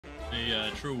Hey,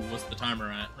 True, what's the timer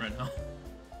at right now?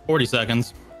 40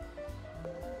 seconds.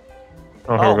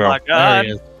 Oh, here we go. my There god.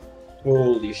 he is.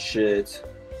 Holy shit.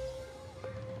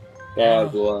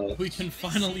 God bless. We can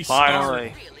finally start.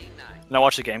 Finally. Now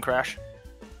watch the game crash.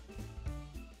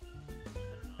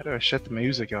 How do I shut the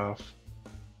music off?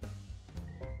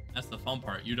 That's the fun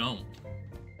part. You don't.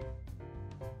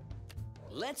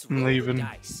 Let's I'm roll leaving. the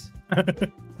dice.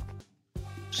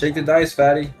 Shake the dice,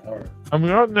 fatty. Or, I'm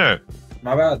not it.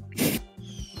 my bad.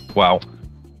 Wow.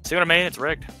 See what I mean? It's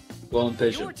rigged. Well Your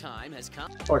impatient. time has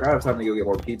come. Fuck, I have time to go get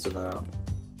more pizza now.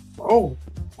 Oh,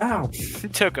 ow.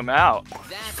 Took him out.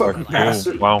 That's Fucking right.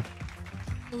 bastard. Wow.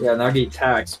 Yeah, now get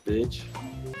taxed, bitch.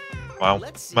 Wow.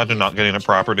 Let's see Imagine not if getting a the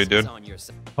property, chances dude. on your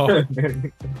side. Oh,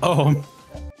 oh.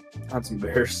 That's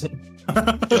embarrassing.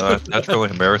 Yeah, that's really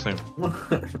embarrassing.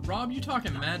 Rob, you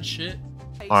talking mad shit?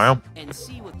 I am. And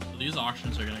see what These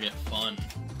auctions are gonna get fun.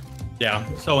 Yeah.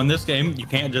 So in this game, you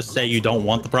can't just say you don't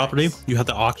want the property. You have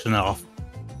to auction it off.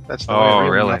 That's the Oh, way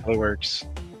real really? Monopoly works.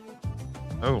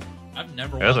 Oh. I've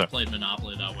never Is once it? played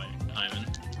Monopoly that way, Ivan.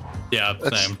 Yeah,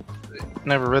 That's- same.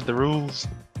 Never read the rules.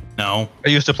 No. I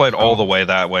used to play it all the way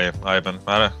that way, Ivan.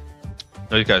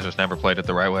 You guys just never played it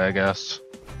the right way, I guess.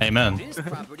 Amen. this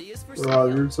property is for Wow,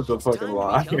 sale. you're such a It's fucking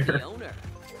time to become liar. the owner.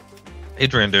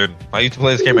 Adrian, dude, I used to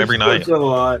play this game every night. Such a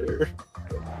liar.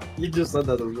 You just said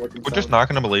that the fucking We're just not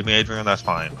gonna believe me, Adrian. That's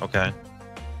fine, okay?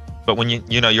 But when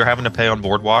you know you're having to pay on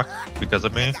Boardwalk because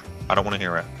of me, I don't want to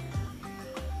hear it.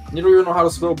 You don't even know how to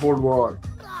spell boardwalk.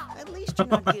 At least you're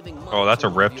not giving money Oh, that's to a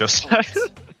one rip of your just opponents.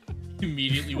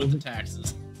 Immediately with the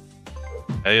taxes.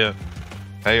 Hey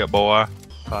it, boy.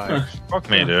 Five. Fuck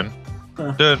me, dude.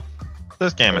 Dude,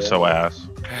 this game is so ass.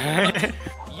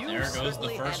 You There goes the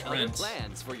certainly first had other rent.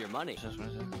 plans for your money.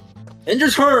 End your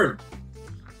turn!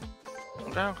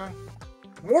 Okay.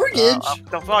 Mortgage!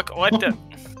 The fuck? What the?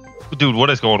 Dude, what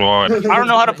is going on? I don't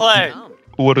know how to play.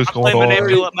 What is I play going on?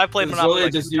 Manipula. I play Just Monopoly. really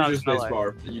Like just two use your times in my life.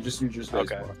 spacebar. You just use your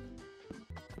spacebar. Okay.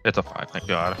 It's a 5, thank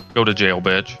God. Go to jail,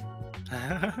 bitch.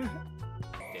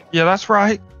 Yeah, that's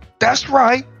right. That's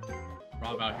right.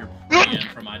 Rob out here praying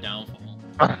for my downfall.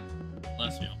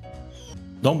 Bless you.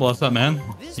 Don't bless that man.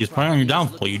 He's praying on your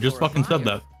downfall. You just fucking said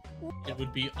that. It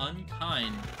would be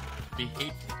unkind to be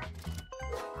hateful.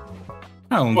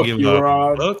 I don't Fuck give you, a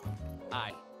Rob. fuck.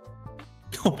 I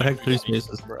Go back 3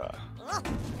 spaces. Bruh.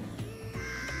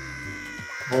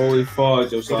 Holy fuck,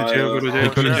 Go to jail, go to Josiah.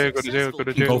 jail, go to jail, go to jail, go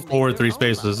to Go jail. forward 3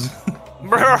 spaces.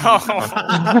 Bro.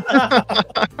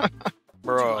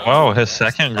 Bro. Oh, his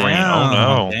second green. Oh,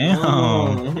 no.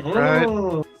 Damn.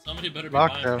 Right. Somebody better be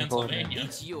Lockdown buying for me. Pennsylvania.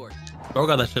 it's your Bro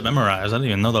got that shit memorized. I didn't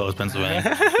even know that was Pennsylvania.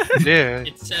 Yeah.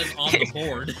 It says on the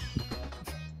board.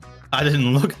 I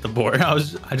didn't look at the board. I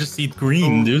just see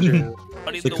green, dude.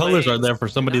 What is The colors are there for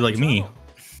somebody like me.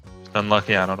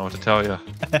 Unlucky, I don't know what to tell you.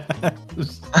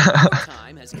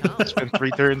 time has come. Spent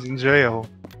 3 turns in jail.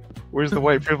 Where's the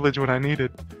white privilege when I need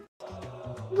it?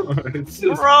 It's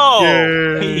just- Bro.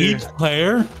 Yeah. Each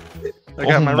player, I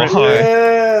got Oh my my. red.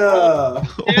 Yeah!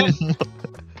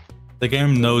 the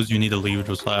game knows you need to leave,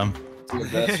 Josiah.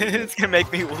 It's gonna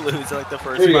make me lose like the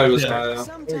first Here you go, one. Josiah. Here you go,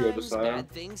 Sometimes Josiah. bad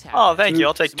things happen. Oh, thank you.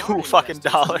 I'll take $2 fucking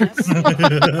dollars.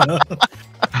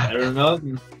 Better than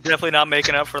nothing. Definitely not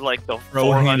making up for like the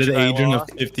Pro-handed 400 I agent of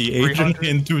lost. 50 agent 300.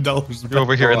 and $2. You're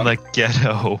over here in the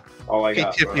ghetto. All I He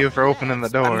got. tip bro. you for opening the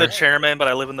I'm door. the chairman, but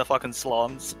I live in the fucking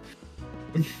slums.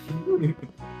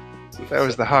 That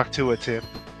was the Hawk Tua tip.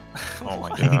 Oh my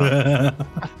god.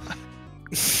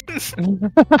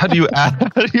 How do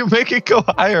you make it go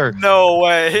higher? No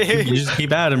way. You just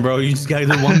keep adding, bro. You just gotta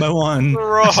do it one by one.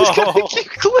 Bro. Just gotta keep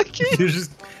clicking. You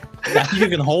just you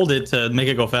can hold it to make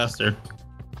it go faster.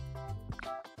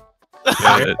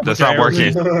 Yeah, that's not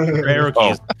working. Arrow Oh.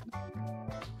 keys.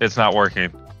 It's not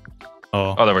working.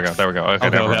 Oh, Oh, there we go. There we go. Okay, okay,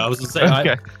 never okay. I mind. was gonna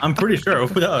say Okay. I'm pretty sure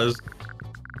it does.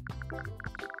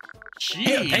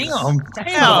 Jeez.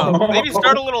 Damn. Maybe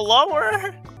start a little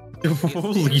lower.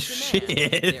 Holy There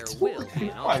shit! will be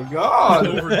an Oh my offer. god!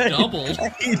 Over doubled.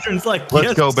 Adrian's like, Let's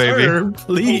yes, go, baby." sir,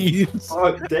 please.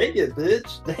 Oh, dang it,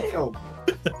 bitch.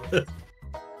 Damn.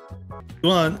 You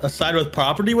want a side with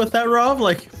property with that, Rob?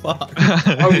 Like, fuck.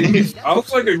 I mean, I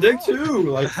look like a dick too.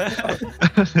 Like,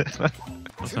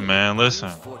 Listen, man.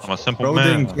 Listen. I'm a simple Bro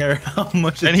man. didn't care how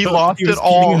much. And he took. lost was it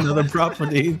all. keeping Another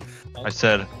property. I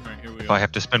said, Alright, here we if go. I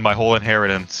have to spend my whole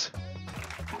inheritance.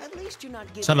 At least you're not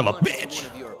giving Son of a money to bitch.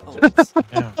 one of your opponents.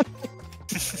 Yeah.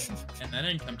 And that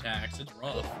income tax, it's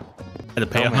rough. I had to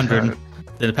pay Oh my 100. God.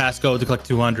 Then the pass go to collect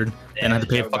 200, and I had to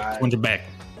pay Yeah, fucking bye. 200 back.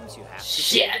 You have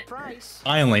to pay the price.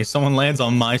 Finally, someone lands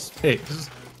on my space.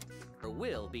 There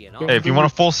will be an Hey, if you want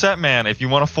a full set, man. If you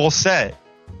want a full set.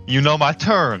 You know my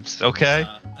terms, okay?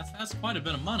 That's quite a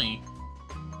bit of money.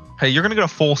 Hey, you're gonna get a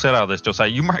full set out of this, Josiah.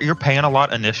 You're paying a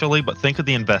lot initially, but think of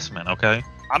the investment, okay?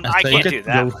 I say can't it- do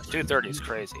that. 230 is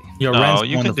crazy. Your No, rent's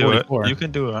you going can to do it. 44. You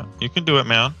can do it. You can do it,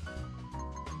 man.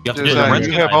 You have to Just do it like, rent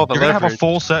you have all the You're gonna have a leverage.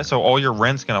 full set, so all your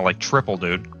rent's gonna like triple,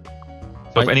 dude. So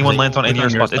if Right, anyone like, lands on click any of your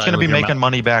on your spots, it's side gonna be with your making mouse.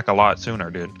 money back a lot sooner,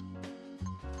 dude.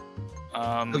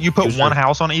 You put Use one your-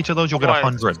 house on each of those, you'll get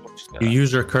 100. You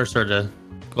use your cursor to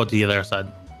go to the other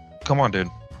side. Come on, dude.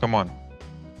 Come on.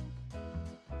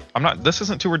 I'm not. This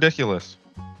isn't too ridiculous.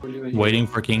 Waiting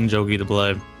for King Jogi to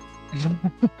play.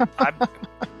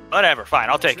 Whatever, fine,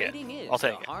 I'll take it. I'll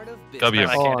take it. W.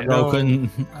 I Oh, can't do Bro, no. couldn't.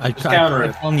 I counter tried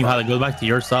it. telling you how to go back to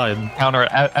your side. Counter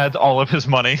adds all of his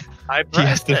money. it. I He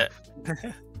has pressed to-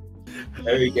 it.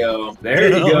 There you go. There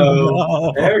you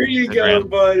go. There you go, Adrian.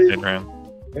 buddy. Adrian.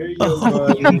 There you go,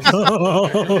 buddy. There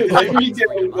you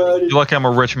go, buddy. You're lucky I'm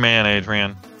a rich man,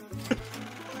 Adrian.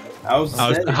 How's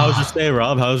How's your stay,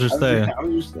 Rob? How's your stay?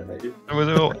 How's your stay?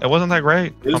 It wasn't that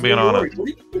great. It was I'm being New honest. York.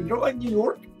 What do you don't like New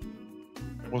York?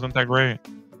 It wasn't that great.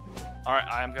 Alright,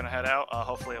 I am gonna head out.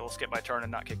 Hopefully it will skip my turn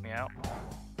and not kick me out.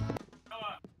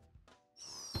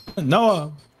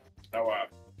 Noah. Oh, wow.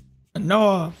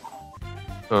 Noah.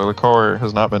 So the car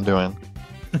has not been doing.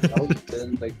 That was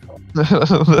then, like,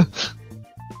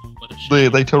 What a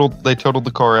shame. they totaled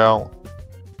the car out,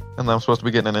 and I'm supposed to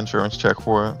be getting an insurance check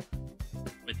for it.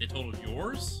 Wait, they totaled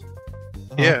yours?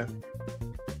 Yeah,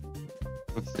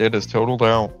 It is totaled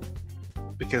out.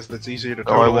 because that's easier to.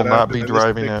 Oh, I total will it not out be than just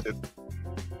driving fix it.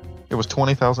 It was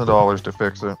 $20,000 to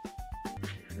fix it.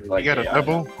 like, You got a yeah,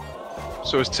 double,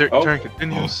 so his Oh. turn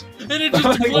continues. And it just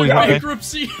Oh, declared yeah.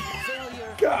 bankruptcy.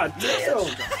 God damn.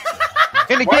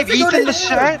 And it Why gave is it Ethan going the to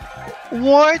set?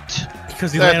 What?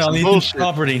 Because he That's landed on some Ethan's bullshit.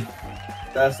 property.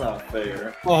 That's not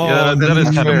fair. Oh, Yeah, that is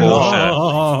kinda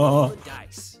bullshit.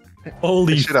 Dice.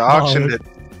 Holy They should have auctioned fuck.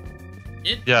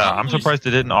 it. Yeah, I'm probably- surprised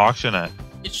they didn't auction it.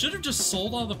 It should have just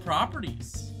sold all the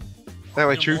properties. That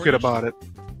way, The True could have bought mortgage.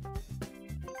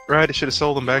 it. Right, it should have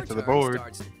sold them back to the board.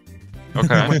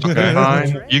 Okay, okay.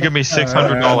 Fine. You give me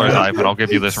 $600, Ivan, I'll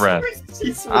give you this red.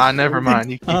 Never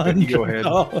mind. You keep it. You go ahead.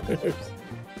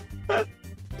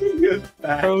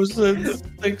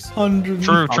 Frozen 600.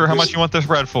 True, how much you want this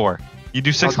red for? You do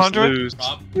I'll just 600? lose.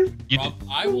 Rob, You Rob,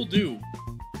 I will do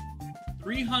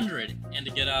 300 and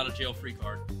to get out of jail free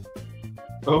card.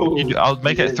 Oh, I'll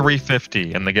make it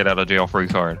 350 and the get out of jail free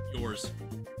card. Yours.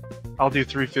 I'll do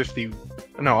 350.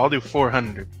 No, I'll do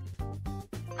 400.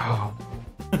 Oh.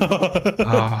 Trading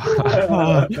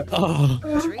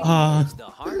Ah. is the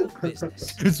heart of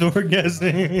business. It's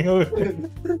orgasming.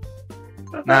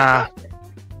 Nah,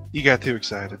 you got too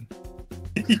excited.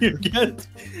 You get.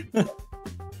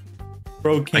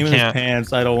 Bro came in his can't-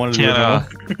 pants. I don't want to do can't,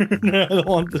 it. I don't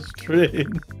want this trade.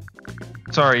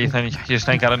 Sorry, Ethan, you just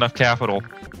ain't got enough capital.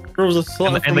 Bro's a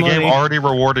slut And for the game money. already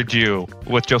rewarded you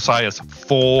with Josiah's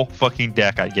full fucking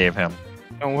deck I gave him.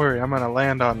 Don't worry, I'm gonna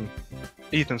land on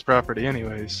Ethan's property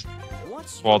anyways.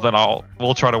 What's Well, then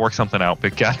we'll try to work something out,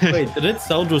 big guy. Wait, did it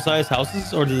sell Josiah's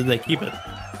houses or did they keep it?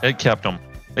 It kept them.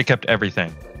 It kept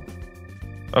everything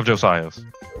of Josiah's,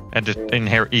 and just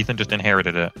Ethan just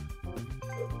inherited it.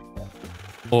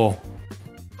 Oh,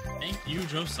 Thank you,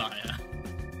 Josiah.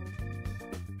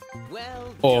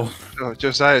 well oh, So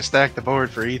Josiah stacked the board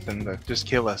for Ethan to just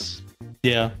kill us,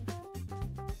 yeah.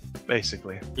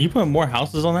 basically. You put more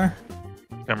houses on there?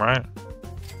 Am I right?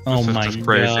 Oh This is my just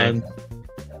crazy.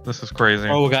 god. This is crazy.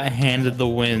 Bro got handed the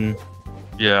win.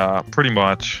 Yeah, pretty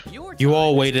much. your You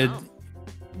all time is waited up.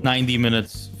 90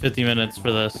 minutes, 50 minutes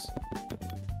for this.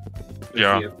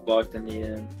 Yeah. Get fucked in the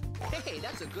end. Hey,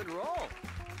 that's a good roll.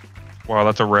 Wow,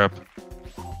 that's a rip.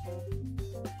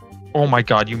 Oh my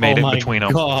god, you made oh it my between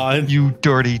them. god. You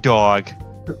dirty dog.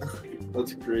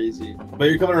 That's crazy. But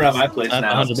you're coming around my place That's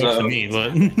now, 100 bucks so to me,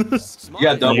 but you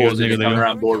got doubles Yeah, if you're nigga, coming nigga.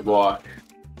 around Boardwalk.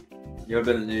 You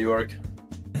ever been to New York?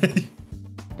 Come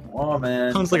on,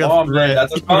 man. Sounds like Come a on, man. threat.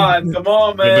 That's a five. Come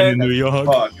on, I've been man. in New York.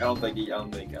 Fuck. I don't think.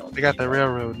 They got the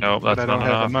railroad, Nope, but that's I don't not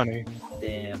have enough. the money.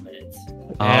 Damn it.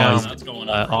 Yeah. Oh, That's going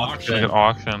uh, up for auction. Look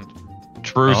auction. at auction.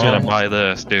 True's Oh. gonna buy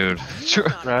this, dude. You're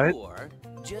not Right? poor,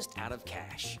 just out of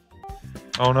cash.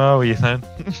 Oh no, Ethan.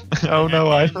 Oh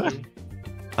no, Ethan.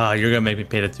 you're gonna make me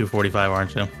pay the 245,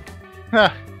 aren't you?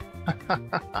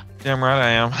 Damn right I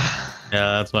am.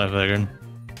 Yeah, that's what I figured.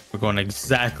 We're going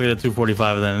exactly to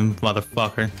 245 then,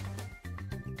 motherfucker.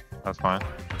 That's fine.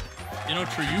 You know,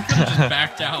 True, you could have just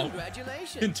backed out and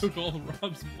Congratulations. took all of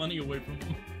Rob's money away from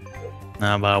him.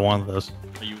 Nah, but I want this.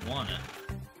 But you want it.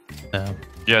 Yeah.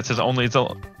 Yeah, it's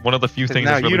one of the few things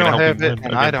Now that's really you gonna don't help have you it, win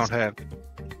and I don't against- have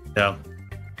it. Yeah.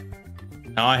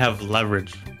 Now I have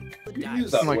leverage. the You dice.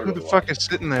 use that I'm like, word who a the lot. fuck is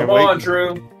sitting there Come on, waiting?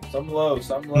 Drew. Some low,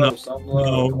 some low, No, some low.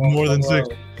 no, Come on, more than some 6.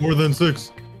 low. More than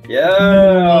 6. Yeah.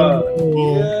 No.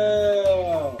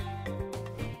 Yeah.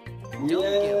 Don't give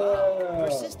up. Yeah.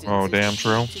 Persistence Oh, is damn, key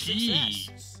true. to success.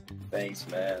 Jeez. Thanks,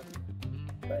 man.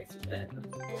 Thanks, man.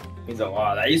 Means a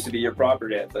lot. That used to be your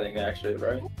property, I think, actually,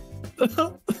 right?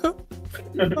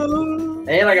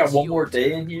 And I got one more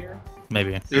day in here.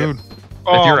 Maybe. Dude,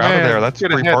 Oh, if you're out of man, there, that's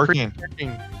could've free had parking.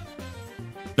 parking.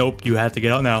 Nope, you have to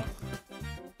get out now.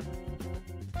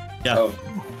 Yeah. Oh.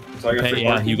 So I got Okay, free yeah,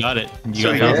 parking. you got it. You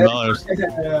So got you-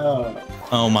 $1,000. Yeah.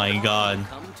 Oh my god.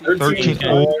 Come to 13. 13.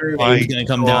 Oh my It's gonna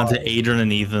come down to Adrian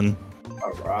and Ethan.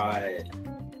 Alright.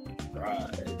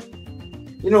 Right.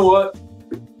 You know what?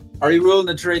 Are you willing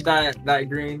to trade that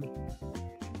green?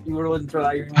 You willing to trade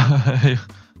that green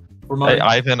for money? Hey,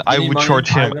 Ivan, I You need would money, charge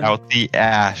him Ivan? out the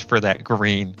ass for that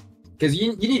green. Because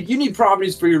you need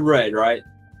properties for your red, right?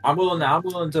 I'm willing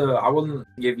to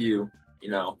give you,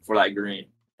 for that green.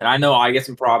 And I know I get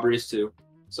some properties too.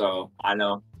 So I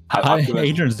know. I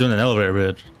Adrian's doing an elevator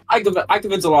bridge.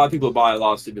 convince a lot of people to buy a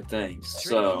lot of stupid things.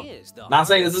 So Trading is the not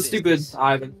saying heart this of is stupid, business.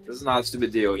 Ivan. This is not a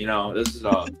stupid deal, This is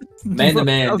a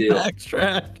man-to-man deal.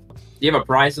 Backtrack. Do you have a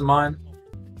price in mind?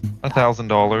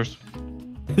 $1,000.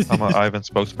 I'm an Ivan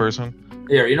spokesperson.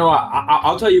 Here, you know what?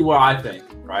 I'll tell you what I think,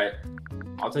 right?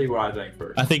 I'll tell you what I think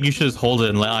first. I think you should just hold it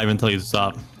and let Ivan tell you to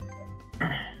stop.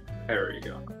 There you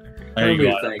go. There Tell me you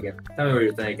what go. you're thinking. Tell me what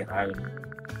you're thinking, Ivan.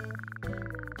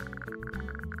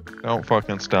 Don't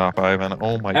fucking stop, Ivan.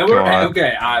 Oh my And we're god.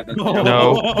 okay, Ivan. No,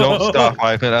 don't stop,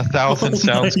 Ivan. 1,000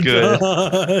 sounds good.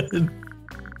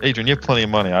 Adrian, you have plenty of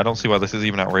money. I don't see why this is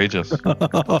even outrageous. How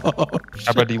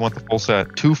about do you want the full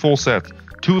set? 2 full sets.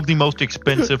 2 of the most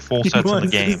expensive full sets in the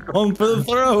He's game. going for the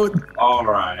throat. All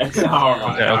right. All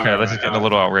right. Okay, this is getting a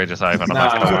little outrageous, Ivan. I'm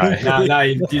not gonna lie. Nah,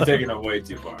 you're taking it way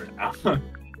too far now.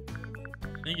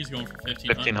 I think he's going for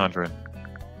 1,500. 1,500.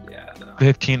 Yeah, no.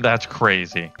 15, that's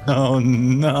crazy. Oh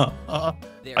no.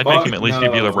 There I'd you make go. him at least no.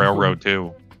 give you the railroad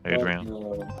too, Adrian.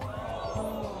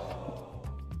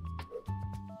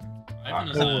 Ivan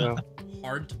is Oh,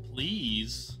 hard to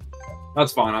please.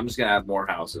 That's fine. I'm just gonna add more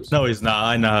houses. No, he's not.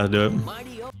 I know how to do it.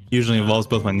 Mighty oak. Usually involves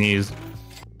both my knees.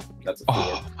 That's a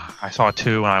Oh, I saw a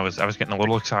 2 and I was getting a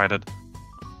little excited.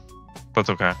 That's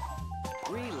okay.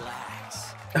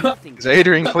 Relax. Nothing Because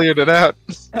Adrian cleared it out.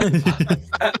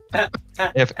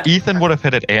 If Ethan would have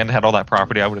hit it and had all that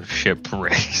property, I would have shipped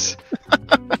race.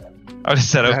 I would have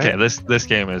said, okay, this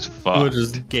game is Who fucked.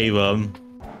 just gave up.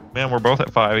 Man, we're both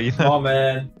at 5, Ethan. Oh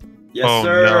man. Yes, Oh,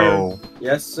 sir. no.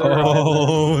 Yes, sir.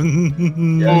 Oh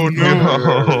no. Oh, Yes,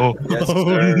 no. sir. Yes, Oh,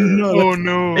 sir. no. Oh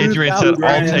no. Adrian said,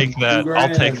 I'll take that.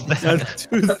 I'll take that. That's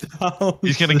 2,000.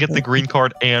 He's going to get the green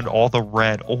card and all the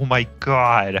red. Oh my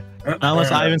god.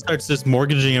 Unless Ivan starts just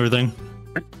mortgaging everything.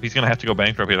 He's going to have to go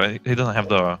bankrupt. He doesn't have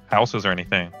the houses or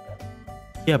anything.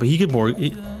 Yeah, but he could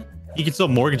he could still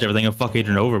mortgage everything and fuck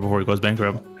Adrian over before he goes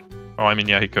bankrupt. Oh, I mean,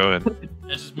 yeah, he could.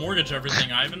 Let's just mortgage everything,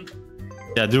 Ivan.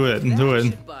 Yeah, do it. Do it.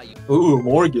 should buy you. Ooh,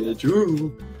 mortgage.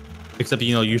 Ooh. Except,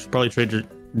 you should probably trade your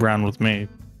brown with me.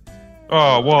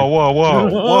 Oh, whoa, whoa, whoa,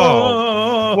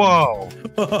 whoa, whoa.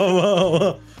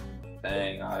 Whoa.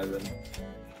 Dang, Ivan.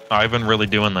 Ivan really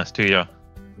doing this to you.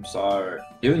 I'm sorry.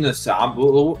 Doing this. I'm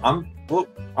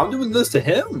doing this to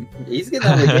him. He's getting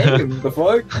out of the game. The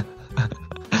fuck?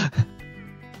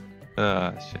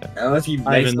 Shit. Unless he makes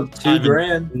Ivan, up 2 Ivan.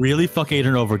 grand. Really fuck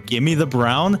Adrian over. Give me the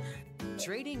brown.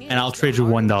 Trading And I'll is the trade you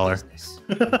heart of $1.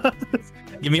 business.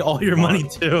 Give me all your money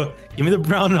too. Give me the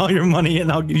brown and all your money,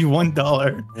 and I'll give you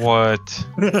 $1.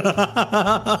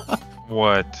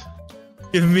 What?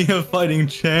 Give me a fighting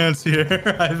chance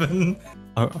here, Ivan.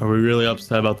 Are we really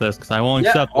upset about this? Because I won't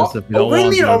accept this if you don't what do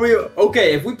want you mean? Are to. we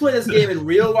okay? If we play this game in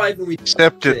real life and we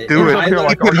Accept it. Do it. I You're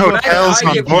like, He put are you- hotels I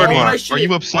on give all my Boardwalk. shit- Are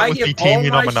you upset I with give me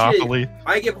teaming all on my Monopoly?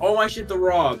 I give all my shit to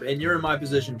Rob, and you're in my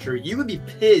position, True. You would be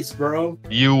pissed, bro.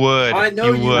 You would. I know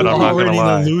you would. would. I'm not already gonna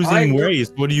in the lie. losing I-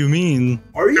 race. What do you mean?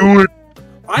 Are you? Do it.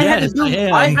 Yes, I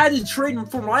am. I had to trade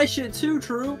for my shit too,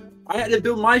 True. I had to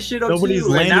build my shit up Nobody's too.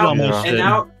 landed on my and shit.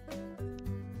 now,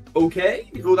 okay,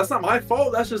 well that's not my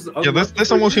fault. That's just Yeah,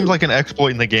 this almost seems like an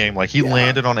exploit in the game. Like he Yeah.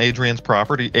 landed on Adrian's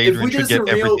property. If Adrian we did should this get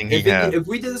in real, everything he had. if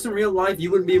we did this in real life,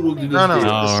 you wouldn't be able to do this. No, no. deal.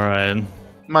 All right,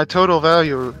 My total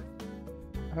value.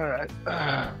 All right.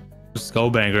 just go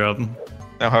bankrupt.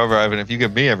 Now, however, Ivan, if you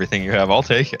give me everything you have, I'll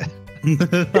take it.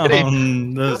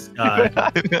 This guy.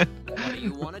 What do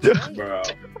you want to trade? Bro.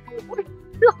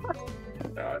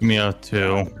 Give me a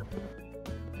 2.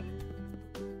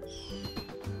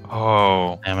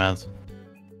 Oh, Damn it.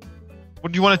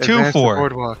 what do you want a 2 Advance the for?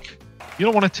 Boardwalk. You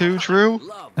don't want a 2, True?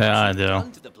 Love Yeah, I to do.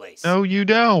 run to the place. No, you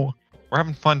don't. We're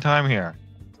having fun time here.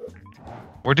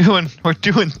 We're doing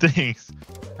things.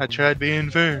 I tried being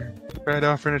fair. Tried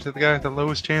offering it to the guy with the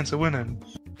lowest chance of winning.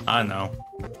 I know.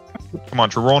 Come on,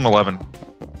 Drew, roll an 11.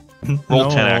 Roll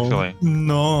 10, actually.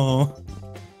 No.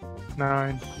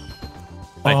 9. Thanks,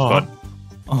 Oh. bud.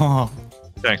 Oh,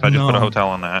 Thanks, I just put a No. hotel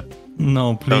on that.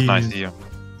 no, That please. was nice of you.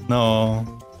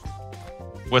 No.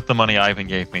 With the money Ivan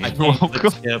gave me. I You're can't welcome.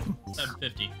 skip.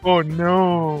 750. Oh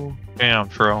no. Damn,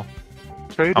 True.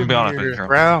 Trade I'm him be honest with here. you, Drew.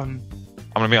 Brown.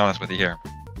 I'm gonna be honest with you here.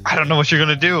 I don't know what you're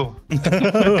gonna do.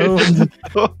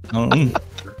 Um,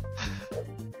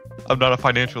 I'm not a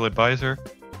financial advisor.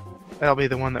 That'll be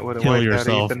the one that would have Kill wiped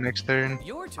yourself. out Ethan next turn.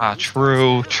 Your turn. Ah,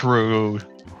 true.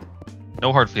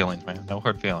 No hard feelings, man. No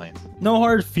hard feelings. no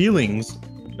hard feelings.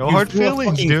 No You hard threw a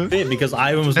feelings, fucking dude. fit because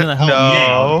Ivan was gonna help me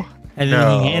out, No. and then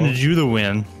No. he handed you the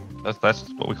win. That's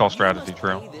what we call strategy,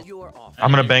 True. You're off. I'm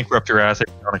gonna bankrupt your ass if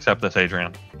you don't accept this,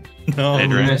 Adrian. No, I'm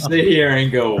Adrian. gonna sit here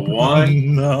and go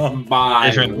one no. by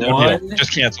Adrian, no one. deal.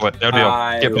 Just cancel it. No deal.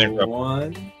 by Get bankrupt.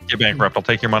 one. Get bankrupt. I'll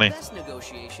take your money. Best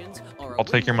negotiations are a I'll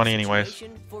take your money win-win anyways.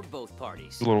 situation for both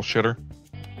parties. You little shitter.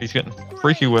 He's getting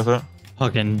freaky with it.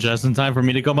 Fucking just in time for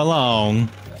me to come along.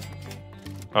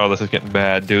 Oh, this is getting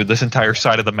bad, dude. This entire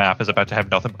side of the map is about to have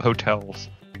nothing but hotels.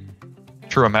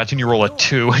 True, imagine you roll a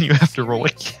 2 and you have to roll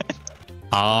again.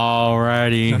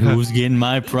 Alrighty, who's getting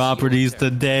my properties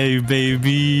today,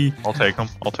 baby? I'll take them.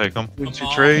 I'll take them. Didn't you Come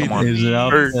on. trade? Come on. Is it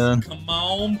up? Bird. then? Come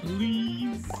on,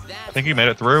 please. I think he made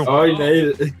it through. Oh, you made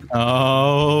it.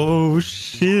 Oh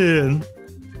shit!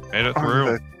 Made it On through.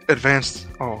 the advanced.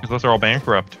 Oh. Because those are all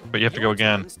bankrupt, but you have to go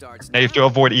again. Now you have to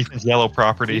avoid Ethan's yellow You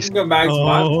properties. can go back to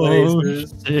my Oh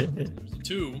place. shit! There's a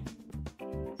 2.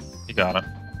 You got it.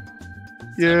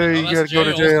 Yeah, Oh, you that's gotta go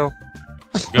to jail. jail.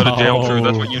 Go to jail, True.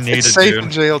 That's what you needed, It's safe dude.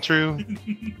 in jail, True.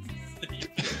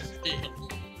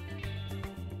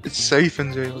 It's safe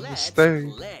in jail. Just stay.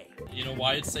 You know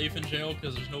why it's safe in jail?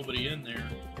 Because there's nobody in there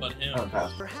but him.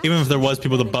 Even if there was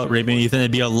people to butt rape me, Ethan,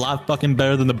 it'd be a lot fucking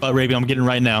better than the butt raping I'm getting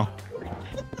right now.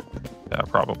 Yeah,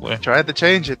 probably. Tried to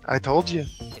change it. I told you.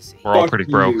 We're all Fuck pretty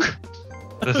you. broke.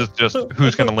 This is just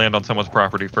who's going to land on someone's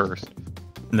property first.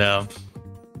 No.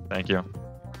 Thank you.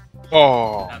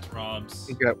 Oh. That's Rob's.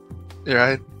 You got. You're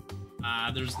right.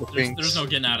 There's no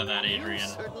getting out of that, Adrian.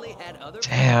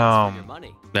 Damn.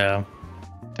 No.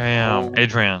 Damn. Oh.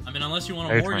 Adrian, I mean, unless you want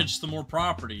to Adrian. mortgage some more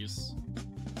properties.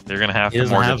 you're going to have He to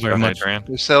doesn't have mortgage very them, much. Adrian.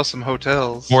 We sell some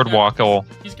hotels. Boardwalk will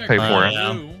He's got pay green, for it.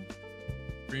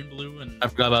 blue, blue, and I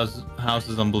forgot about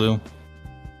houses on blue.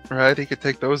 Right? He could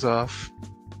take those off.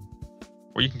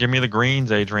 Well, you can give me the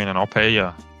greens, Adrian, and I'll pay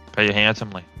you. Pay you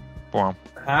handsomely for them.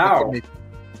 How?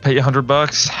 Pay you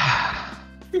 $100.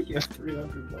 You have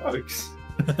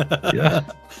 $300. Yeah.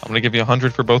 I'm going to give you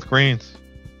 100 for both greens.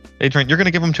 Adrian, you're going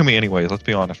to give them to me anyways, let's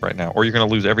be honest right now. Or you're going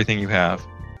to lose everything you have.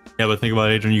 Yeah, but think about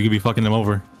it, Adrian. You could be fucking them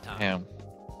over. Damn.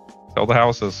 Sell the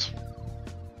houses.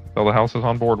 Sell the houses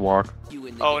on Boardwalk.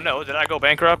 Oh no, did I go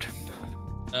bankrupt?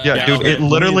 Yeah, dude, it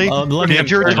literally let me did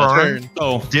your turn.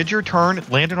 Oh, Did your turn,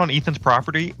 landed on Ethan's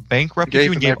property, bankrupted Gave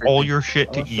you, and him gave all everything. your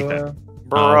shit to Ethan.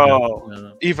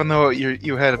 Bro. Even though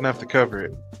you had enough to cover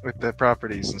it with the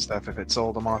properties and stuff if it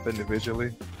sold them off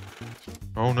individually.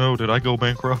 Oh no, did I go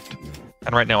bankrupt?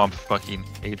 And right now I'm fucking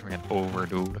Adrian over,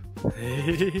 dude.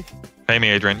 Pay me,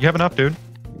 Adrian. You have enough, dude.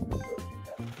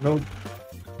 No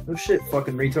shit,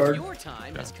 fucking retard. Your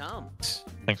time has come.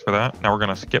 Thanks for that. Now we're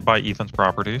gonna skip by Ethan's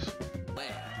properties.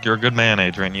 You're a good man,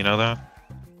 Adrian. You know that.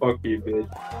 Fuck you,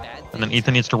 bitch. And then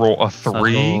Ethan needs to roll a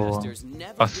 3, Oh.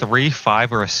 a 3,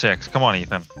 5, or a 6. Come on,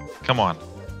 Ethan. Come on.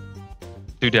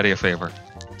 Do Daddy a favor.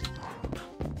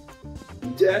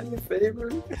 Daddy, a favor?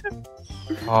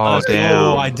 Oh, Oh,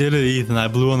 damn. I did it, Ethan. I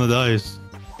blew on the dice.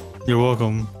 You're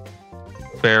welcome.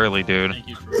 Barely, dude. Thank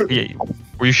you, Drew. Yeah,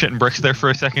 were you shitting bricks there for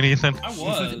a second, Ethan? I The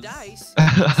was. dice.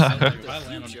 If I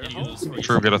land on any of those three.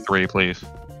 True, get a 3, please.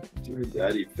 Dude,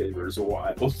 daddy favors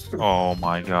wild. Oh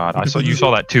my god. You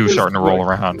saw that 2 starting to roll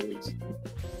around.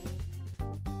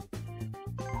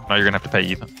 Now you're gonna have to pay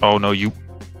Ethan. Oh no, you.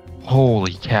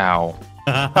 Holy cow.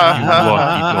 You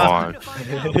lucky dog.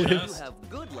 You have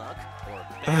good luck or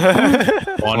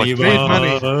bad 20 Made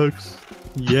money. bucks.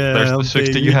 Yeah. There's the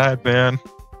 60 baby. you had, man.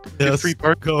 Get Yes, 3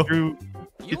 parts go. through.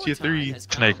 Your Get you a time 3. has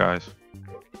come. Snake eyes.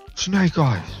 Snake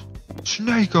eyes.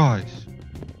 Snake eyes.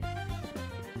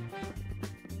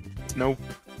 Nope.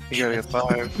 You gotta get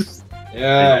 5.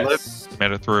 Yes.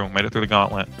 Made it through. Made it through the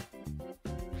gauntlet.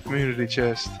 Community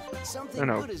chest. Something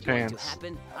No, good is going to chance.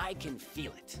 happen. I can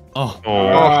feel it. Oh,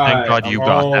 Oh, thank god you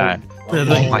got that. Yeah,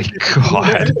 Oh my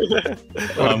god.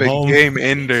 What a I'm big home. game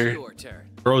ender. Your turn.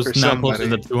 bro's For now close to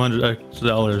somebody. the $200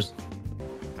 extra.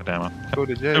 God damn it. Go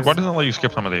to jail. Dude, why doesn't it let you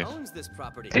skip some of these? Owns this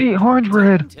property.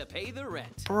 800. To pay the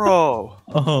rent. Bro.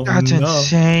 Oh, That's no.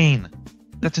 insane.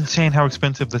 That's insane how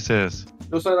expensive this is.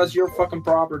 Just like that's your fucking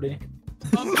property.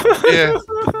 Yeah.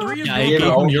 Three of Yeah, your you gave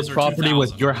him your properties are property with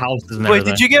 2,000. your houses and Wait, everything.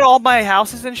 did you get all my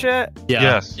houses and shit? Yeah.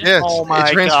 Yes. Yes. Oh my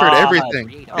it transferred God.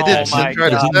 everything. It Oh didn't my try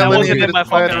to God. sell That any Wasn't of in it. my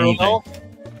fucking anything. will?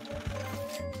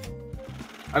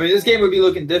 I mean, this game would be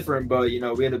looking different, but you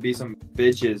know, we had to be some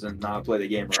bitches and not play the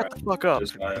game Shut right. the fuck up.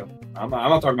 Just, I'm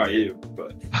not talking about you,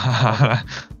 but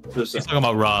just He's talking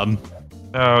about Rob.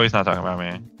 No, he's not talking about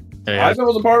me. Yeah. Ivan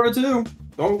was a part of it too.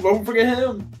 Don't forget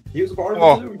him. He was a part of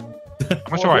Oh. it too.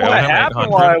 How much do I owe What him? happened 800?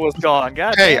 while I was gone?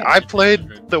 God Hey, damn. I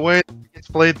played the way it's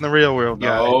played in the real world,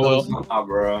 guys. No, it's not,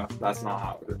 bro. That's not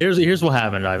how it is. Here's what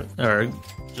happened, Ivan. Or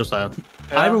just Yeah.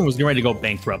 Ivan was getting ready to go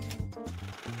bankrupt.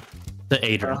 To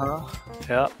Adrian. Uh-huh.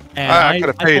 Yep. And I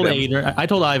could've paid told him. Adrian, I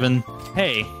told Ivan,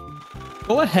 hey,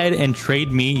 go ahead and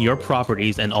trade me your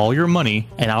properties and all your money,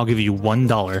 and I'll give you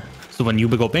 $1. So when you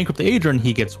go bankrupt to Adrian,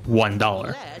 he gets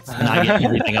 $1, and I get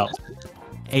everything else.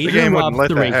 Adrian game wouldn't Rob let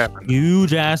threw that a happen.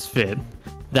 huge ass fit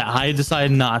that I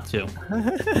decided not to.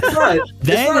 It's not,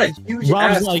 Then it's not a huge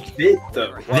Rob's ass like- fit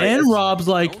though. Right? Then That's- Rob's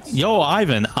like, yo,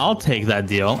 Ivan, I'll take that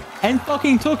deal, and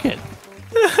fucking took it.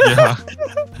 Yeah.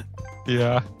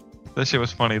 Yeah. That shit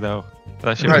was funny though.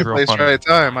 That shit Right was real place, funny. right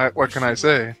time. What can I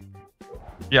say?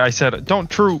 Yeah, I said, don't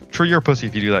true your pussy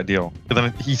if you do that deal. And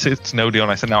then he said it's no deal,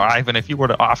 and I said, now Ivan, if you were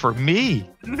to offer me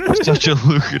such a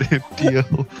lucrative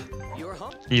deal, You're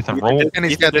home. Ethan, roll. And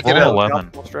he's got to roll get out.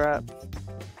 11. Strap.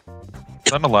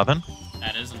 Is that an 11?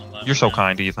 That is an 11. You're so yeah.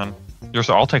 kind, Ethan. You're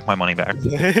so. I'll take my money back.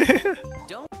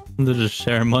 They're just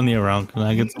sharing money around. Can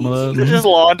I get some of They're that? just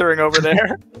laundering over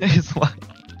there. It's like,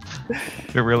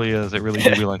 it really is. It really do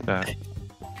be like that.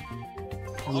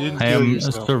 You didn't I kill am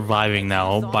yourself. surviving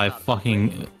now by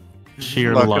fucking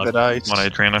sheer Luck luck. of the dice. Come on,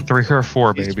 Adrian, a 3 or a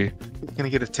 4, baby. He's gonna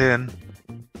get a 10.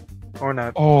 Or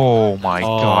not. Oh my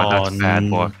god, that's bad n-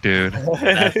 luck, dude.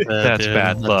 That's, it, That's dude.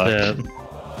 bad luck. That's it.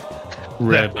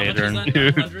 Rip, How much is Adrian. that?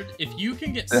 Dude. 900? If you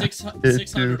can get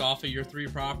 600 off of your 3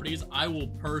 properties, I will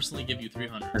personally give you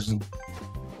 300.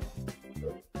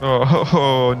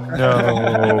 Oh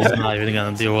no. He's not even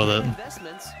gonna deal with it.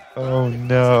 Investments. Oh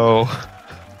no.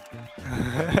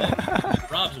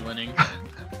 Rob's winning.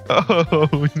 Oh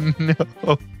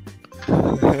no.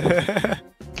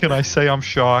 Can I say I'm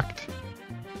shocked?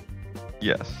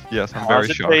 Yes, I'm very How's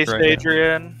it shocked taste, right now.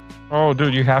 Adrian? Oh,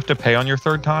 dude, you have to pay on your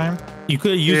 3rd time? You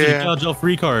could have used Yeah. your jail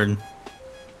free card.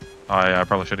 Oh yeah, I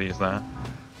probably should have used that.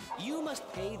 You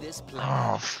must pay this plan.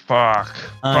 Oh fuck.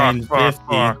 I'm Fuck, 50.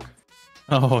 fuck.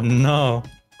 Oh no.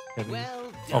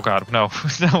 Well Oh done. god, no.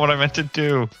 That's not what I meant to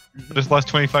do. I just lost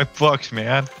 $25,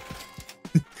 man.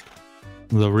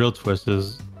 The real twist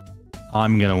is,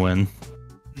 I'm gonna win.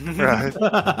 Right.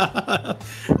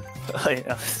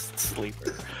 Yeah,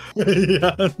 sleeper.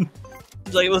 Yeah.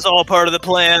 It's like it was all part of the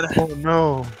plan. Oh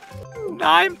no.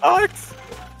 $9.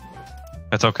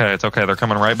 It's okay, it's okay. They're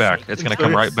coming right back. It's gonna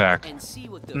come right back. And see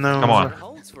what the No. Come on. future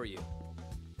holds for you.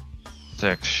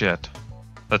 6, shit.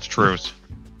 That's truce.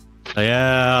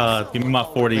 Yeah, give me my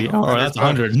 40. Oh, that's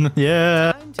 100.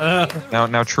 Yeah. Time to pay the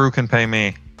Now True can pay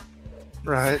me.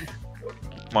 Right.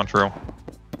 Come on, True.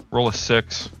 Roll a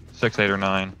 6, 6, 8, or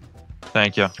 9.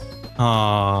 Thank you.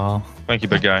 Aw. Thank you,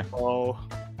 big guy. Oh.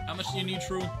 How much do you need,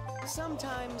 True?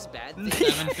 Sometimes bad things.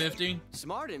 750.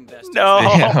 Smart investors.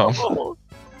 No.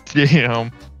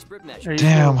 Damn. Desperate measures.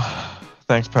 Damn.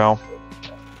 Thanks, pal.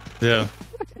 Yeah.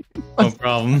 No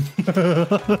problem.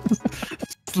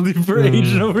 Sleeper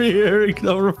agent over here.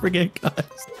 Don't forget, guys.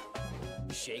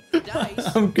 Shake the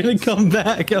dice. I'm gonna come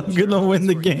back. I'm gonna win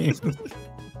the game.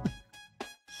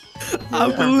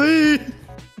 I believe.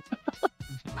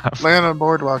 Land on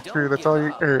boardwalk crew. That's all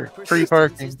you. Free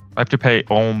parking. I have to pay.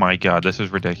 Oh my god, this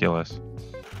is ridiculous.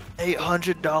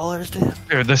 $800, dude.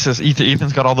 Dude, this is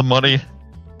Ethan's got all the money.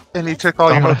 And he took all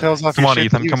your Come on. hotels off Come your on, shit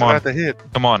Ethan, that he come was on. about to hit.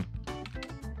 Come on.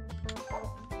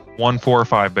 1, 4, or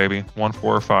 5, baby. 1,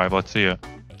 4, or 5. Let's see it.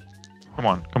 Come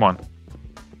on, come on.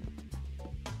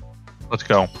 Let's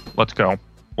go. Let's go.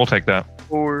 We'll take that.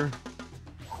 Or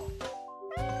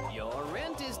Your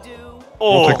rent is due.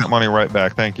 We'll Oh. take that money right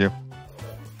back. Thank you.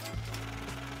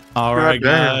 All right,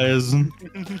 Goddamn.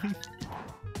 guys.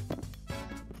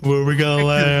 Where we gonna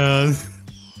land?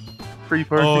 free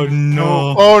parking. Oh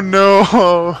no. Oh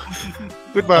no.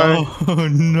 Goodbye. Oh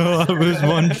no, I was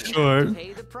one short.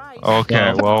 Pay the price.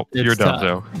 Okay, well, It's you're done, ti-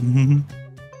 Joe.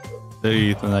 There,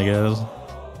 Ethan, I guess.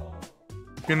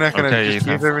 You're not gonna Okay, just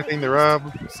Ethan. give everything to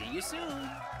Rob, See you soon.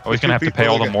 Oh, he's gonna have to pay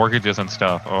all the People- mortgages and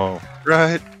stuff. Oh,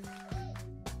 right?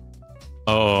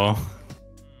 Oh,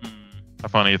 Hmm.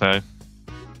 have fun, Ethan.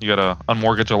 You gotta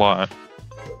unmortgage a lot.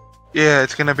 Yeah,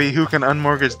 it's gonna be who can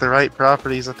unmortgage the right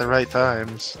properties at the right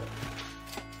times.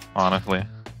 Honestly.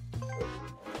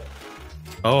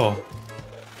 Oh.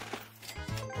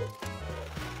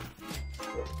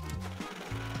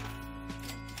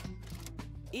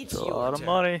 It's A your lot of turn.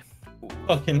 money.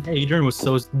 Fucking Adrian was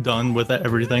so done with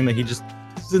everything that he's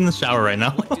in the shower right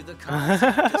now. What do the cards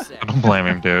have to say? I don't blame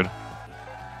him, dude.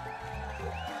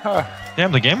 Huh.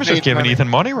 Damn, the game is just Made giving money. Ethan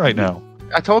money right now.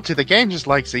 I told you the game just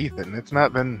likes Ethan. It's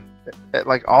not been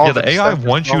like all. Yeah, the AI stuff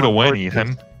wants that's you to win, going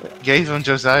Ethan. Gave him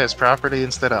Josiah's property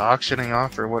instead of auctioning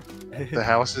off for what the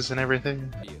houses and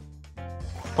everything.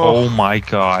 Oh my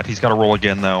god, he's got to roll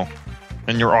again though.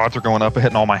 And your odds are going up at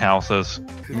hitting all my houses.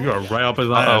 You are right up his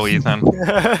ass. Uh-oh, Ethan.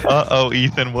 Uh-oh,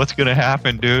 Ethan, what's gonna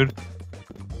happen, dude?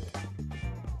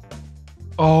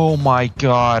 Oh my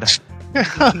god.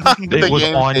 The It was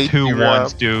game on hates two you,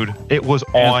 ones, Rob. dude. It was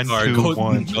on Sorry, two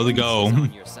ones. Go the go.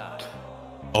 On your side.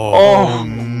 Oh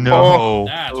no.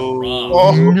 That's Oh.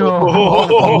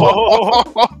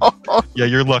 rough. Yeah,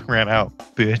 your luck ran out,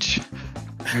 bitch.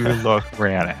 Your luck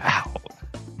ran out.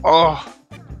 Oh,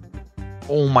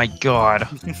 Oh my god.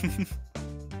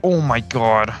 Oh my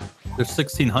god. There's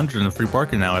 1,600 in the free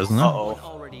parking now, isn't there? Uh-oh.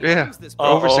 Already yeah. used this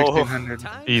Over Uh-oh. 1,600.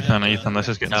 time Ethan, to Ethan, this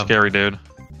is getting Yeah. scary, dude.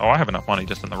 Oh, I have enough money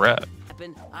just in the red.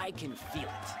 happen. I can feel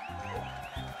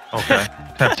it. Okay.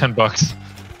 Have $10.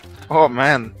 Oh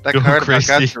man, that Go card about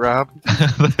got crazy. you, Rob.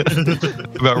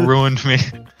 About ruined me.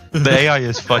 The AI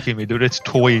is fucking me, dude. It's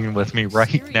toying with me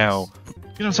right now.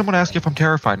 You know, someone asked you if I'm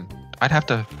terrified.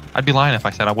 I'd be lying if I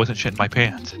said I wasn't shitting my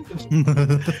pants.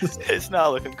 It's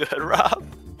not looking good, Rob.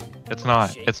 It's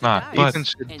not. It's not. But, Ethan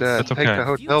should It's take okay. the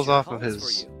hotels off of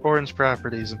his orange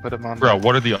properties and put them on. bro,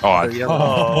 what are the odds? the yellow.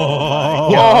 Oh,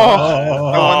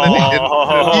 The one that he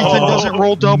didn't. Ethan doesn't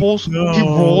roll doubles. He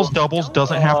rolls doubles,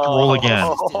 doesn't have to roll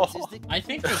again. I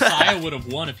think Josiah would have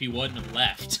won if he wouldn't have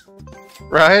left.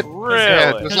 Right? Really?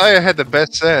 Yeah, Josiah had the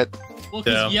best set. Well,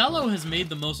 because Yeah. yellow has made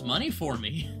the most money for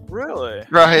me. Really?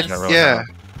 Right? Yeah, really Yeah.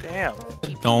 Damn.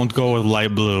 Don't go with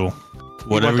light blue.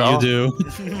 Whatever you went do,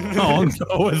 don't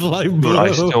go with light But blue.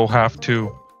 I still have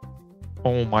to.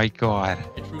 Oh my god.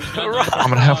 It truly does. I'm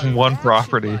gonna have one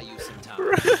property.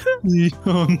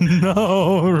 Oh,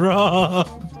 no, Rob.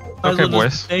 Might as Okay, well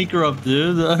boys. just bankrupt,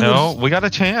 dude. No, we got a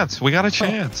chance. We got a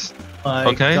chance. My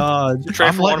Okay. God. Trade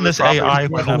I'm for one letting of his this AI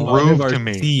properties. We're prove out of to our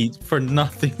me. seat for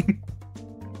nothing.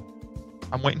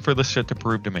 I'm waiting for this shit to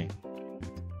prove to me.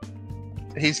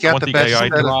 He's I got want the the best AI set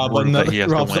to of, Rob, prove that he has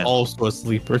to Rob's win. also a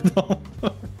sleeper. though.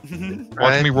 Watch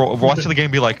right? me roll. Watch the game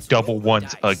be like double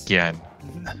ones again.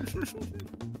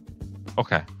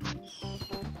 Okay.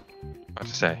 About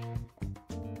to say.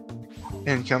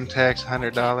 Income tax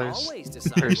 $100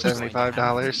 or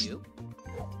 $75.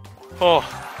 Oh,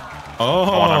 Oh,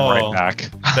 Oh, and I'm right back.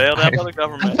 bailed out by the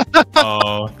government.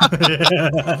 Oh.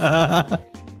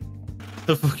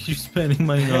 The fuck are you spending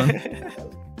money on?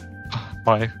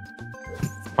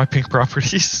 My pink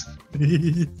properties.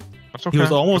 That's okay. He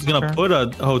was almost That's gonna okay. put a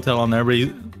hotel on there, but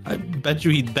I bet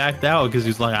you he backed out because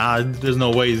he's like, there's no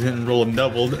way he's hitting rolling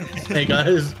double. Hey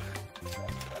guys,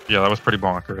 Yeah, that was pretty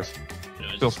bonkers. Yeah,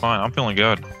 Feels just- fine. I'm feeling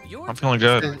good. I'm feeling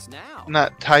good. Now.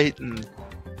 Not tight and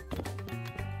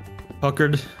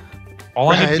puckered. All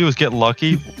I need to Right. do is get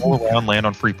lucky, roll around, land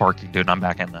on free parking, dude. And I'm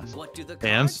back in this. What do the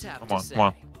Ants? cards have Come on, to say? come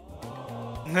on.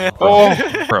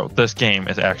 oh, Bro, this game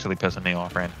is actually pissing me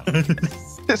off right now.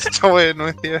 it's toying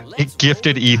with you. It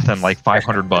gifted Ethan like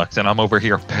 $500, and I'm over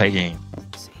here paying.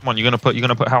 Come on, you gonna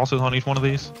put houses on each one of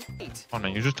these? Oh no,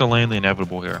 you're just delaying the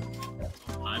inevitable here.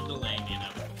 I'm delaying the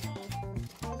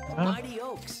inevitable. Mighty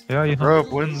Oaks. Yeah, Ethan. Rob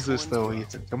wins this though,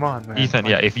 Ethan. Come on, man. Ethan,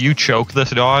 yeah, if you choke this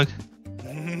dog,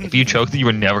 if you choke, you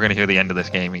were never gonna hear the end of this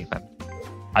game, Ethan.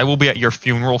 I will be at your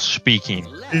funeral speaking,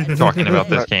 talking about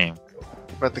this game.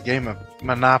 About the game of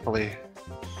Monopoly.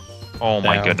 Oh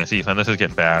my Damn. goodness, Ethan, this is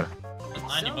getting bad.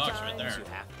 That's $90 right there.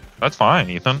 That's fine,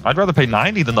 Ethan. I'd rather pay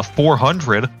 90 than the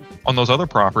 400 on those other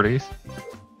properties.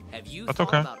 Have you That's thought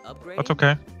okay. about upgrading? That's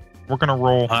okay. We're gonna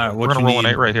roll. All right, We're what gonna you roll an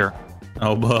need? 8 right here.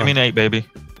 Oh, Give me an 8, baby.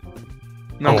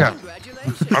 No. Okay.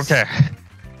 Congratulations. Okay.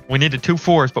 We needed 2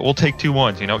 4s, but we'll take 2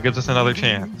 1s. You know, it gives us another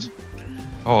chance.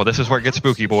 Oh, this is where it gets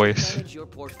spooky, boys. Manage your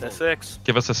The portfolio. 6.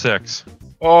 Give us a 6.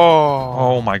 Oh.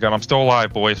 Oh my god, I'm still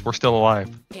alive, boys. We're still alive.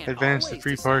 Can't Advance to always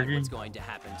free decide parking. What's going to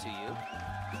happen to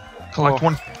you? Collect Oh.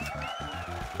 one.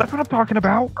 That's what I'm talking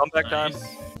about. Comeback time.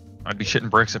 Nice. I'd be shitting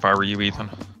bricks if I were you, Ethan.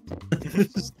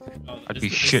 Oh, I'd is- be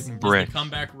is- shitting is bricks. the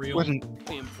comeback real? Wouldn't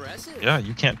Impressive. Yeah,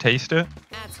 you can't taste it.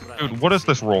 That's what I Dude, like what to is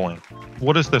this see. rolling?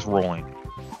 What is this rolling?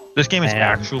 This game is Damn,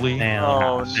 actually. damn,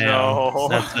 Oh, damn. no.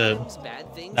 That's it.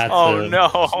 Bad things That's Oh it. no.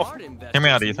 Smart investors Hear me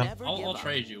out, Ethan. never I'll give up.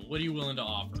 trade you. What are you willing to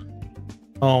offer?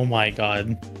 Oh my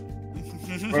god.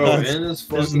 Bro, That's- end this It's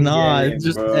fucking not. game,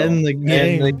 Just bro. end the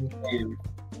game. End the game.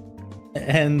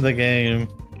 End the game.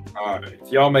 Alright,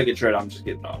 if y'all make a trade, I'm just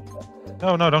getting off.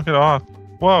 No, don't get off.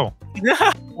 Whoa.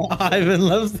 Ivan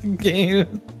loves the game.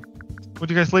 What'd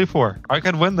you guys leave for? I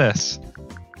could win this.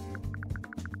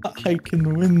 I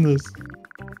can win this.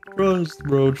 Trust,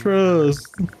 bro.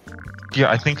 Trust.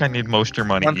 Yeah, I think I need most of your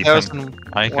money, Ethan. 1,150.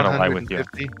 I ain't gonna lie with you.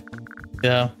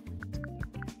 Yeah.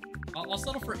 I'll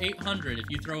settle for 800 if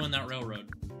you throw in that railroad.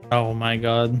 Oh my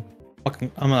god.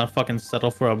 Fucking, I'm gonna fucking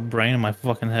settle for a brain in my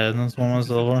fucking head. That's what I'm gonna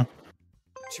settle for.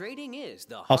 Trading is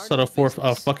the I'll heart settle of for a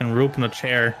business. fucking rope and a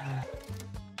chair.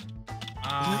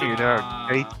 You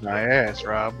done ate my ass,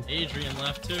 Rob. Adrian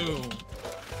left too.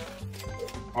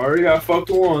 Already got fucked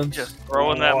once. Just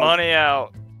throwing that money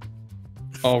out.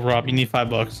 Oh, Rob, you need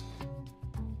 $5.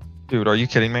 Dude, are you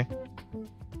kidding me?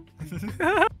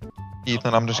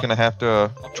 Ethan, I'm just gonna have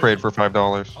to trade for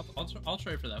 $5. I'll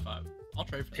trade for that 5. I'll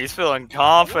trade for that. He's feeling What's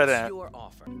confident. your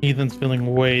offer? Ethan's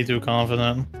feeling way too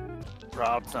confident.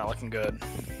 Rob's not looking good.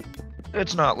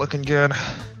 It's not looking good.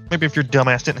 Maybe if your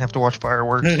dumbass didn't have to watch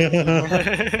fireworks.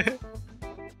 I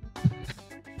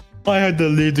had to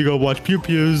leave to go watch Pew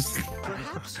Pews.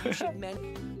 Perhaps you should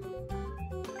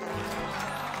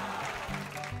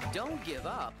Don't give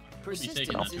up. taking Persistence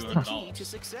that is the $200. key to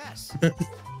success.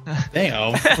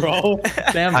 Damn, bro.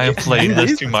 Damn, I am playing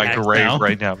this He's to my back grave now.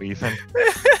 right now, Ethan.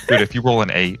 Dude, if you roll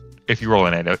an 8,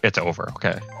 it's over,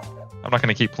 okay? I'm not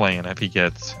gonna keep playing if he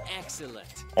gets Excellent.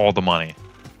 all the money.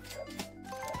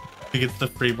 He gets the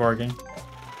free bargain.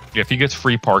 Yeah, if he gets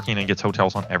free parking and gets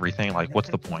hotels on everything, like, what's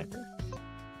the point?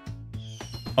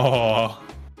 Oh,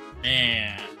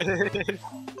 Man.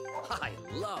 I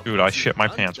love Dude, I losing shit my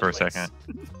tons pants to for a place. second.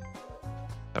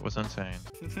 That was insane.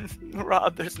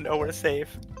 Rob, there's nowhere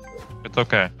safe. It's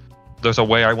okay. There's a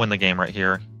way I win the game right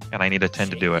here, and I need a 10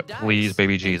 to Shake do the it. dice Please,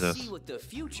 baby and Jesus. See what the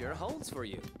future holds for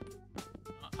you.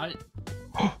 I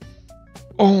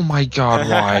Oh my god,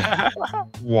 why?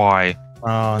 Why?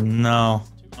 oh no.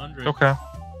 200. Okay.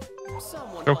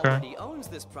 Someone Okay. already owns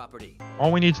this property.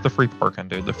 All we need is the free parking,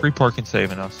 dude. The free parking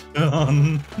saving us.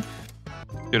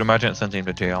 Dude, imagine it sends him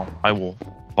to jail. I will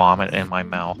vomit in my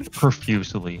mouth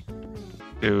profusely.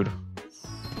 Dude.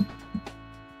 Does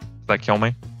that kill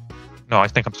me? No, I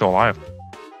think I'm still alive.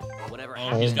 Whatever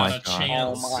Oh, he's Oh got my a God. Oh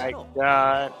chance. my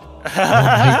god. Oh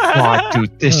my god,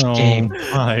 dude, this Oh game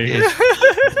my. is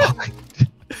time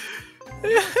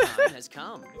has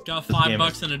come. Got game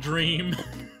 $5 in a dream.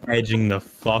 Edging the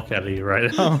fuck out of you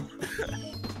right now.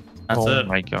 That's oh it.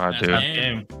 my god, That's dude. it.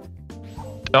 Game.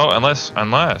 No, unless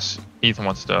Ethan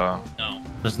wants to. No.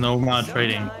 There's no amount of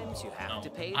trading. Sometimes you have No, to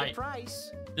pay I- the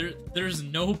price. There's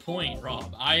no point,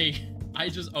 Rob. I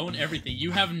just own everything.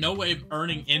 You have no way of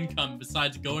earning income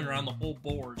besides going around the whole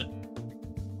board.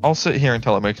 I'll sit here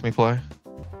until it makes me play.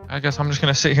 I guess I'm just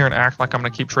gonna sit here and act like I'm gonna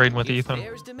keep trading with If Ethan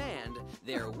there's demand,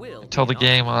 there will until be the an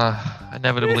game offer.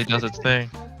 inevitably does its thing.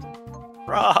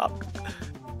 Rob.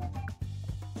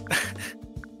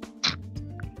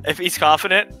 If he's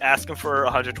confident, ask him for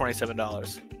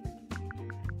 $127.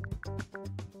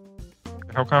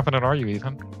 How confident are you,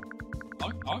 Ethan?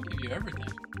 I'll give you everything.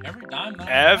 Every dime that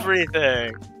I have.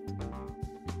 Everything.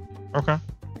 Okay.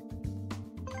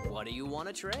 What do you want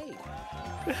to trade?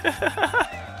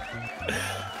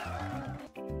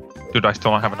 Dude, I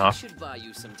still don't have That enough. should buy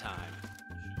you some time.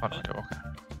 Oh, no, okay.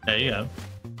 There you go.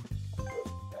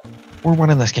 We're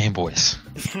winning this game, boys.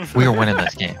 We are winning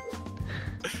this game.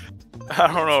 I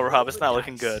don't know, Rob. It's not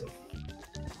looking good.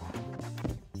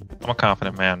 I'm a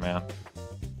confident man, man.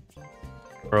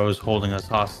 Bro's holding us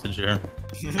hostage here.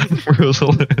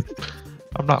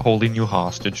 I'm not holding you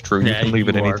hostage, True. You Yeah, can leave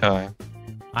at you any are. time.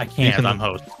 I can't. Ethan- I'm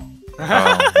host.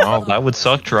 Oh, well, that would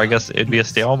suck, True. I guess it'd be a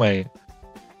stalemate.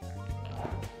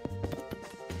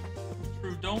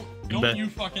 True, don't bet. you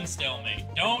fucking stalemate.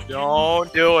 Don't you.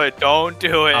 Don't do it. Don't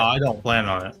do it. Oh, I don't plan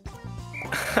on it.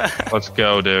 Let's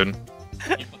go, dude.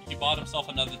 He bought himself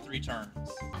another 3 turns.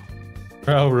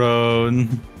 Railroad.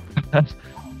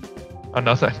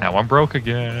 Another. Now I'm broke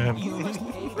again. You must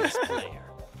pay for this player.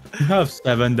 You have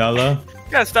 $7.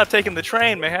 You gotta stop taking the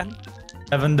train, man.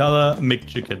 $7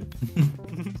 McChicken.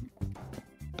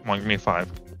 Come on, give me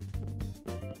 5.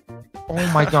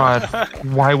 Oh my god.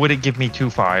 Why would it give me 2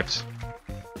 5s?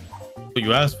 What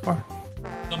you asked for?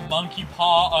 The monkey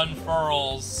paw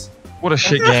unfurls. What a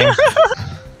shit game.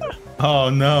 Oh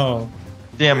no.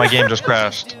 Damn, my game just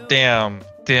crashed. Damn.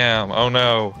 Oh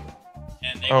no.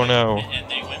 And they Oh, went, no.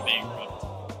 And they went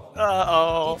bankrupt.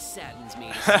 Uh-oh. It saddens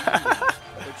me to see you,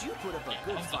 but you put up a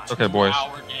good fight. Okay, boys.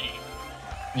 2-hour game.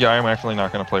 Yeah, I'm actually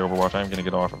not going to play Overwatch. I'm going to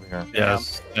get off of here.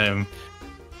 Yes. It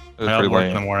was I pretty work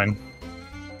in the late. morning.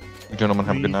 You gentlemen,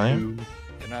 have a good night.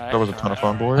 Good night. That was a ton of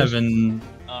fun, boys. I've been.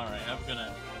 All right, have a good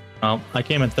night. Well, I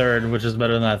came in third, which is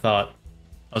better than I thought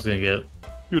I was gonna get.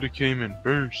 You'd have came in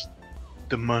first.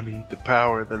 The money, the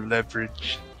power, the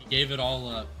leverage. He gave it all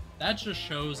up. That just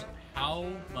shows how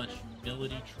much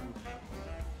humility True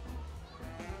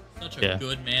has. Such a Yeah.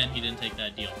 good man, he didn't take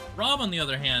that deal. Rob, on the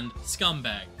other hand,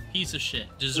 scumbag, piece of shit,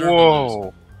 deserved to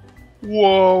lose.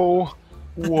 Whoa.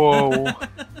 Whoa.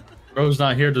 Bro's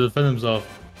not here to defend himself.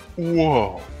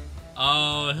 Whoa.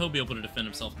 Oh, he'll be able to defend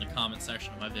himself in the comment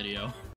section of my video.